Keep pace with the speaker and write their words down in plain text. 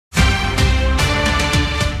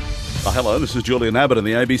Hello, this is Julian Abbott in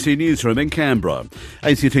the ABC Newsroom in Canberra.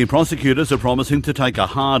 ACT prosecutors are promising to take a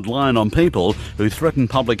hard line on people who threaten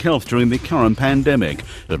public health during the current pandemic.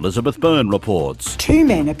 Elizabeth Byrne reports. 2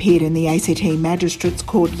 men appeared in the ACT Magistrates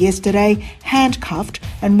Court yesterday, handcuffed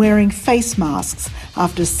and wearing face masks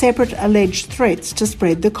after separate alleged threats to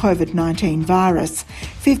spread the COVID-19 virus.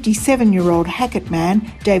 57-year-old Hackett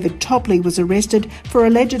man David Topley was arrested for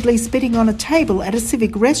allegedly spitting on a table at a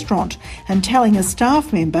Civic restaurant and telling a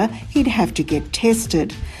staff member he'd have to get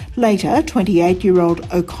tested. Later,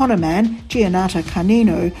 28-year-old O'Connor man Giannata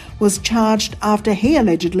Canino was charged after he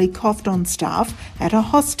allegedly coughed on staff at a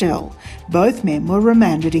hostel. Both men were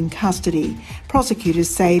remanded in custody. Prosecutors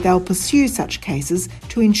say they'll pursue such cases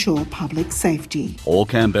to ensure public safety. All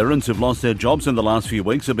Canberrans who've lost their jobs in the last few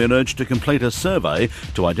weeks have been urged to complete a survey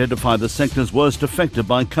to identify the sectors worst affected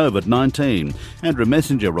by COVID-19. Andrew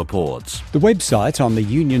Messenger reports. The website on the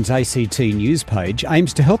union's ACT news page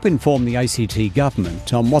aims to help inform the ACT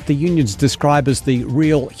government on what the unions describe as the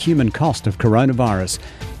real human cost of coronavirus.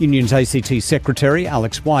 Union's ACT Secretary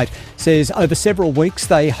Alex White says over several weeks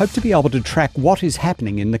they hope to be able to track what is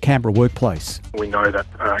happening in the Canberra workplace. We know that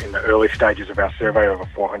in the early stages of our survey, over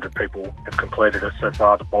 400 people have completed it. So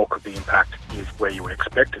far, the bulk of the impact is where you would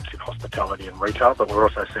expect. It's in hospitality and retail, but we're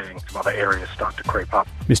also seeing some other areas start to creep up.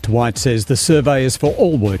 Mr White says the survey is for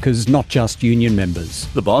all workers, not just union members.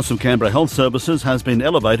 The boss of Canberra Health Services has been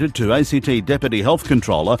elevated to ACT Deputy Health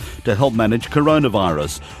Controller to help manage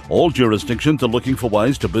coronavirus. All jurisdictions are looking for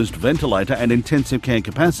ways to boost ventilator and intensive care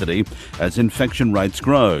capacity as infection rates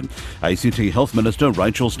grow. ACT Health Minister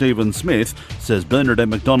Rachel Stephen-Smith says Bernadette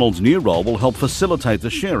McDonald's new role will help facilitate the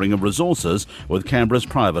sharing of resources with Canberra's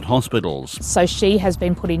private hospitals. So she has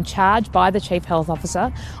been put in charge by the Chief Health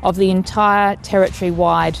Officer of the entire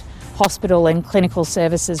territory-wide hospital and clinical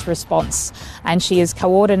services response, and she is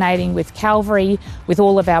coordinating with Calvary, with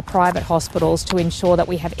all of our private hospitals to ensure that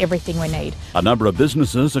we have everything we need. A number of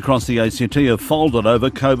businesses across the ACT have folded over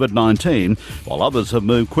COVID-19, while others have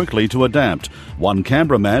moved quickly to adapt. One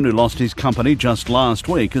Canberra man who lost his company just last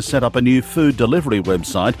week has set up a new food delivery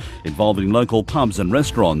website involving local pubs and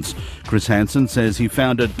restaurants. Chris Hansen says he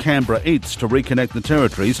founded Canberra Eats to reconnect the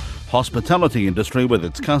territory's hospitality industry with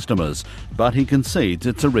its customers, but he concedes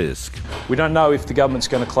it's a risk. We don't know if the government's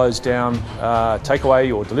going to close down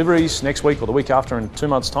takeaway or deliveries next week or the week after in 2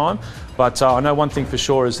 months' time, but I know one thing for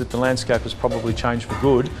sure is that the landscape has probably changed for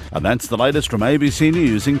good. And that's the latest from ABC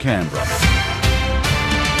News in Canberra.